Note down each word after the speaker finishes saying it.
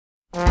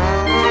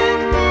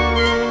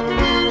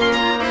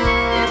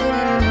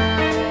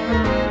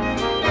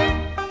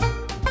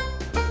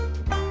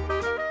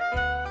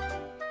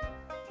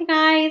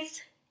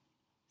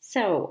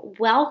So,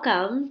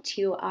 welcome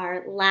to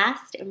our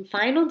last and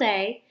final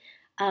day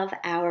of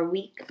our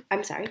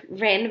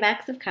Random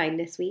Acts of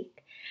Kindness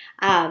week.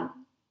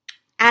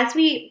 As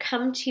we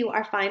come to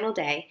our final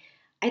day,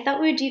 I thought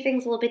we would do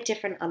things a little bit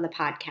different on the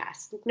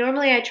podcast.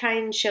 Normally, I try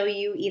and show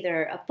you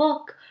either a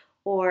book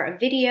or a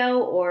video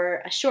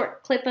or a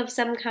short clip of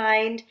some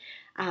kind.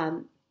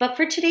 But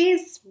for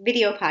today's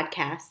video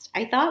podcast,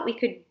 I thought we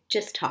could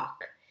just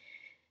talk.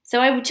 So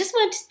I just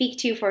wanted to speak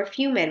to you for a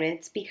few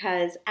minutes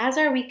because as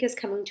our week is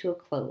coming to a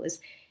close,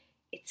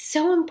 it's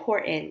so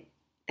important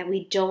that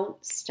we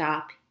don't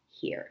stop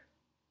here.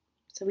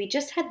 So we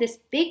just had this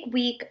big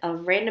week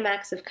of Random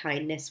Acts of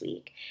Kindness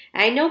week.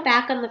 And I know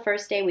back on the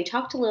first day we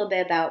talked a little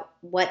bit about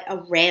what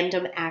a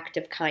random act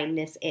of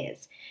kindness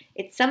is.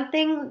 It's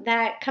something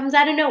that comes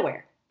out of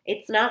nowhere.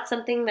 It's not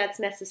something that's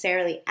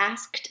necessarily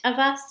asked of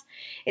us.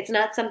 It's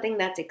not something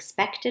that's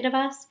expected of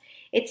us.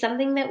 It's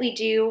something that we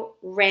do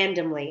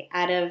randomly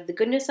out of the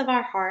goodness of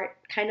our heart,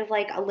 kind of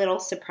like a little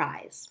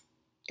surprise.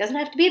 Doesn't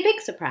have to be a big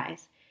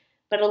surprise,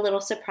 but a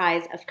little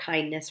surprise of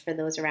kindness for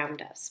those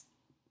around us.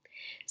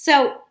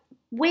 So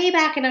way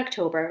back in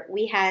October,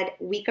 we had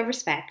Week of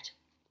Respect.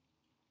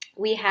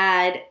 We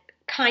had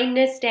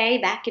Kindness Day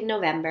back in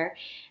November,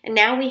 and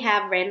now we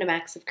have Random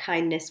Acts of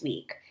Kindness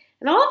Week.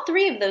 And all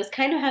three of those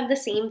kind of have the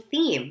same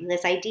theme,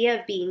 this idea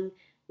of being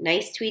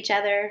nice to each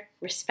other,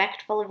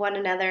 respectful of one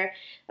another,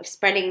 of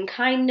spreading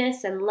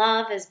kindness and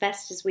love as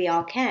best as we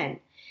all can.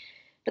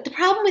 But the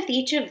problem with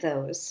each of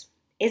those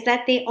is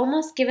that they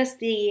almost give us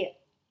the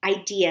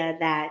idea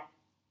that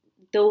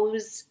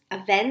those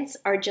events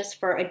are just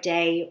for a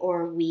day or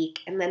a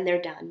week and then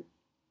they're done.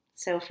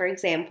 So for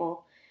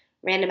example,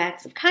 Random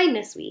Acts of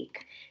Kindness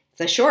Week.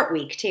 It's a short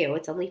week too.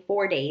 It's only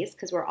 4 days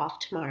because we're off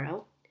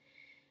tomorrow.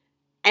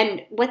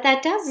 And what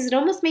that does is it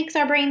almost makes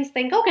our brains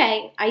think,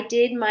 okay, I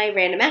did my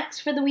random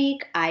acts for the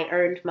week. I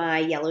earned my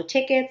yellow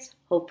tickets.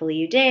 Hopefully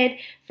you did.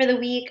 For the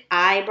week,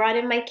 I brought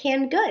in my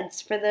canned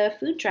goods for the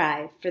food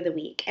drive for the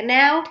week. And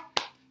now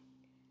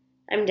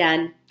I'm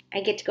done.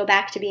 I get to go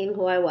back to being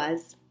who I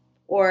was.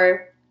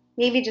 Or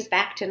maybe just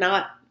back to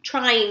not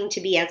trying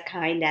to be as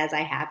kind as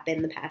I have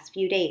been the past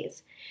few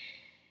days.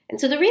 And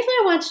so the reason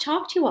I want to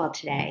talk to you all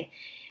today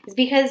is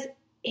because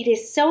it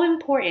is so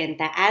important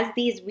that as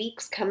these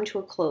weeks come to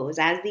a close,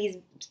 as these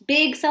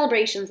big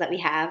celebrations that we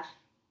have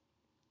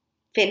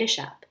finish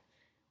up,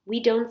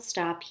 we don't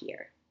stop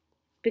here.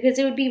 Because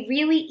it would be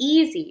really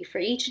easy for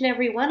each and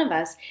every one of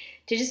us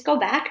to just go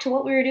back to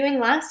what we were doing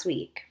last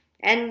week.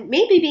 And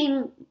maybe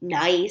being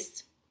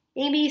nice,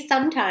 maybe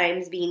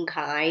sometimes being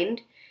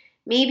kind,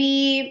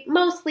 maybe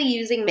mostly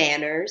using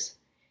manners.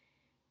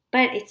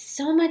 But it's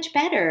so much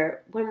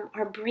better when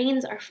our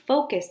brains are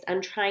focused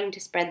on trying to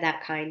spread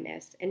that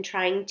kindness and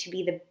trying to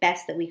be the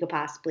best that we could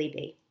possibly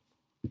be.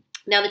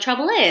 Now, the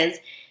trouble is,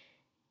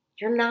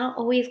 you're not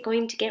always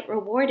going to get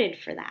rewarded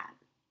for that.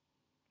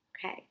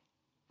 Okay?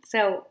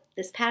 So,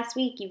 this past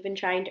week, you've been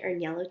trying to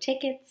earn yellow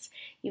tickets,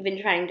 you've been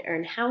trying to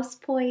earn house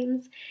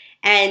points,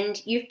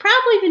 and you've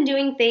probably been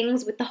doing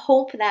things with the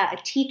hope that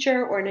a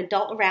teacher or an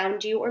adult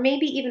around you, or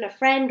maybe even a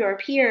friend or a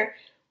peer,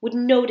 would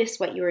notice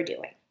what you were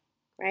doing,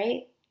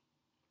 right?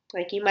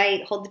 Like you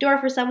might hold the door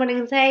for someone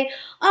and say,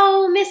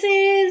 "Oh,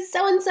 Mrs.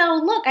 So-and-so,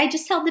 look, I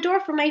just held the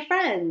door for my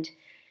friend,"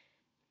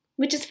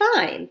 which is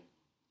fine.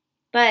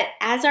 But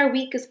as our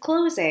week is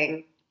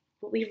closing,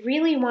 what we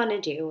really want to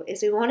do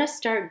is we want to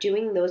start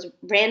doing those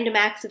random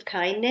acts of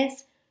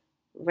kindness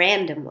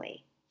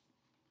randomly,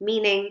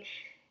 meaning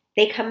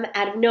they come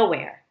out of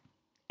nowhere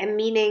and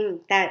meaning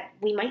that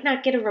we might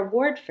not get a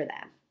reward for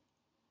them.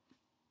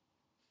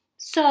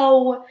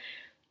 So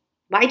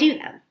why do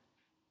them,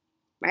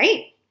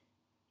 right?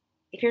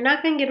 If you're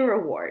not going to get a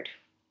reward,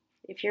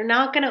 if you're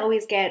not going to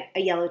always get a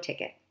yellow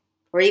ticket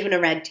or even a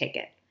red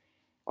ticket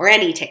or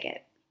any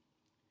ticket,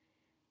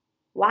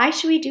 why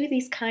should we do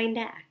these kind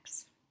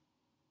acts?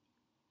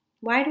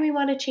 Why do we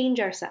want to change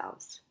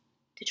ourselves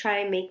to try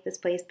and make this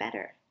place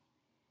better?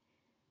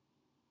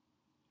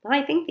 Well,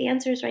 I think the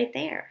answer is right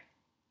there.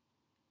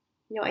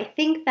 I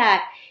think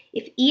that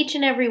if each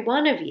and every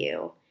one of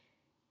you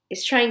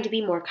is trying to be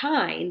more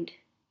kind,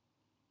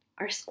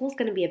 our school's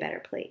going to be a better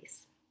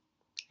place.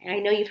 And I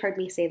know you've heard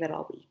me say that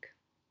all week.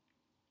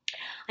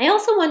 I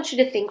also want you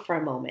to think for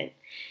a moment.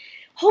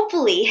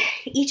 Hopefully,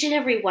 each and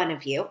every one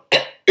of you,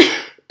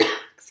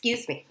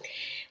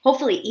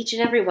 hopefully each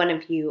and every one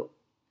of you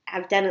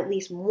have done at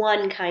least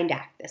one kind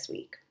act this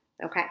week.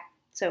 Okay?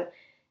 So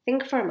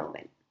think for a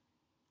moment.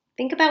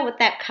 Think about what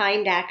that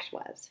kind act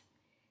was.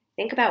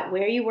 Think about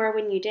where you were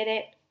when you did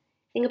it.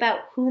 Think about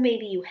who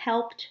maybe you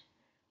helped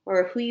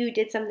or who you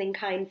did something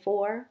kind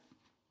for.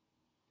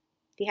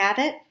 Do you have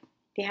it?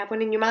 Do you have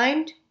one in your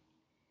mind?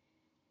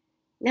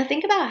 Now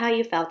think about how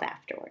you felt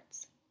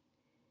afterwards.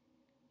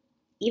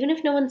 Even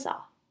if no one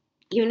saw,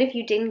 even if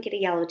you didn't get a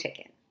yellow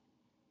ticket,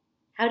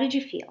 how did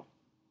you feel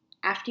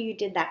after you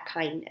did that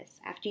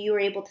kindness, after you were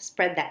able to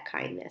spread that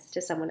kindness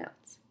to someone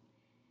else?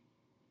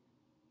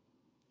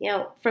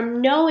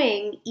 From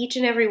knowing each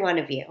and every one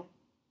of you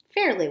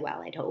fairly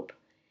well, I'd hope,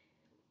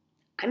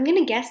 I'm going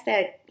to guess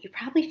that you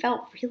probably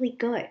felt really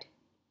good.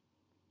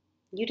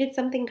 You did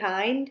something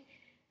kind,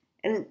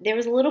 and there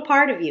was a little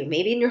part of you,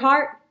 maybe in your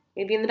heart,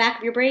 maybe in the back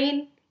of your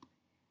brain,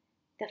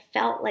 that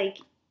felt like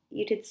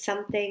you did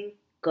something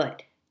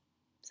good,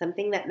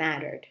 something that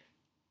mattered.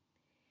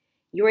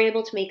 You were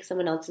able to make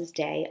someone else's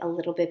day a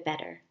little bit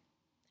better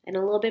and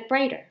a little bit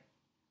brighter.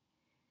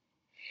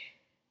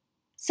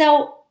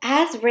 So,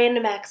 as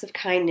Random Acts of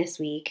Kindness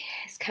Week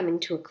is coming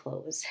to a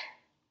close,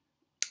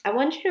 I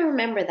want you to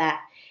remember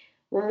that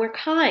when we're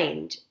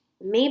kind,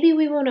 maybe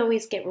we won't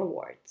always get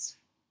rewards.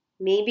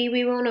 Maybe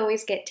we won't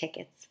always get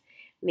tickets.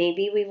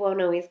 Maybe we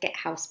won't always get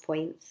house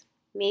points.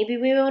 Maybe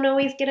we won't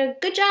always get a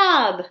good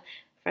job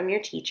from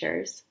your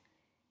teachers.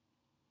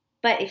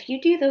 But if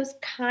you do those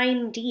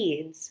kind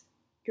deeds,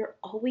 you're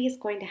always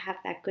going to have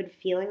that good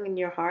feeling in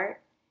your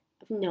heart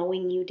of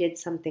knowing you did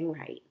something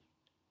right,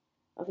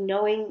 of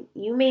knowing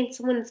you made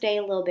someone's day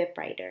a little bit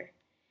brighter.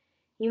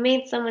 You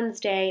made someone's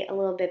day a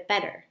little bit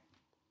better.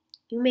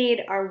 You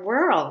made our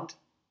world,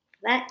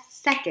 that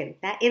second,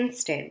 that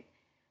instant,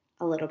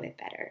 a little bit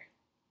better.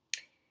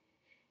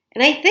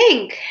 And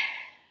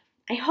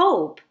I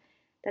hope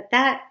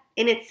that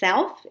in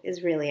itself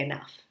is really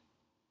enough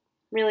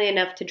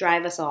to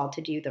drive us all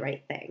to do the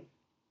right thing.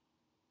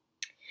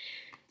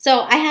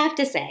 So I have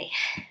to say,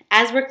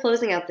 as we're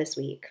closing out this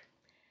week,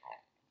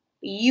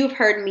 you've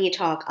heard me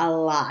talk a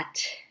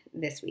lot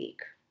this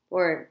week,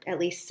 or at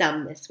least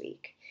some this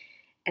week.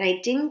 And I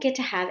didn't get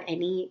to have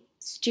any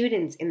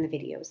students in the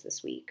videos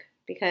this week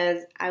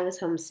because I was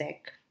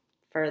homesick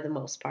for the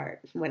most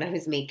part when I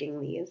was making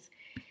these.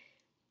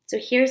 So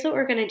here's what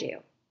we're going to do.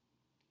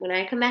 When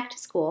I come back to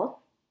school,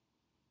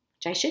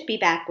 which I should be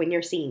back when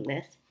you're seeing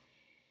this,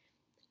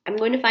 I'm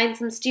going to find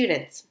some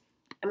students.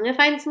 I'm going to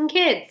find some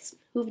kids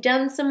who've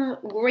done some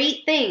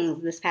great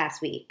things this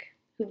past week,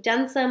 who've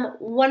done some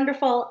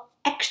wonderful,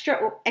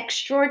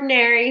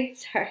 extraordinary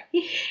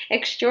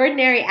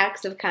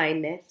acts of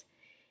kindness.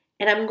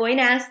 And I'm going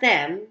to ask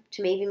them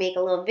to maybe make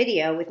a little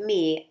video with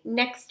me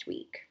next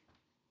week.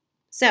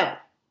 So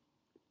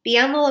be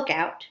on the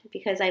lookout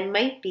because I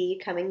might be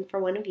coming for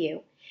one of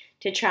you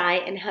to try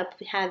and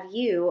have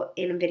you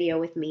in a video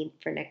with me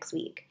for next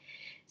week.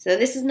 So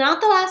this is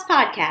not the last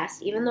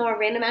podcast, even though our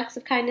Random Acts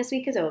of Kindness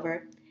week is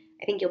over.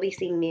 I think you'll be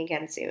seeing me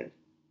again soon.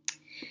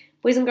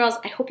 Boys and girls,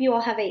 I hope you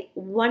all have a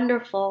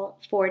wonderful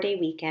 4-day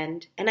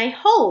weekend. And I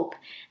hope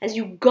as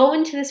you go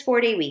into this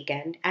 4-day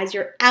weekend, as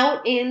you're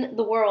out in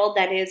the world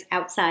that is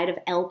outside of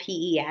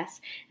LPES,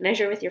 and as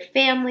you're with your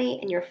family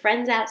and your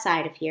friends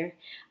outside of here,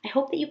 I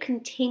hope that you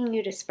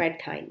continue to spread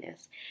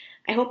kindness.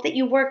 I hope that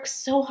you work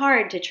so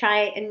hard to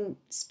try and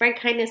spread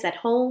kindness at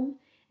home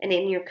and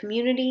in your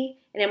community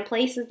and in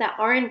places that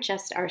aren't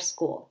just our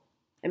school.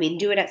 I mean,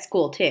 do it at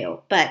school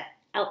too, but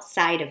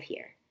outside of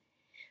here.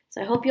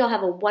 So I hope you all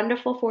have a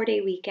wonderful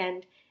 4-day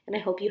weekend, and I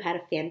hope you had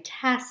a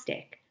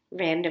fantastic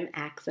Random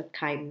Acts of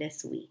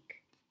Kindness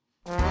week.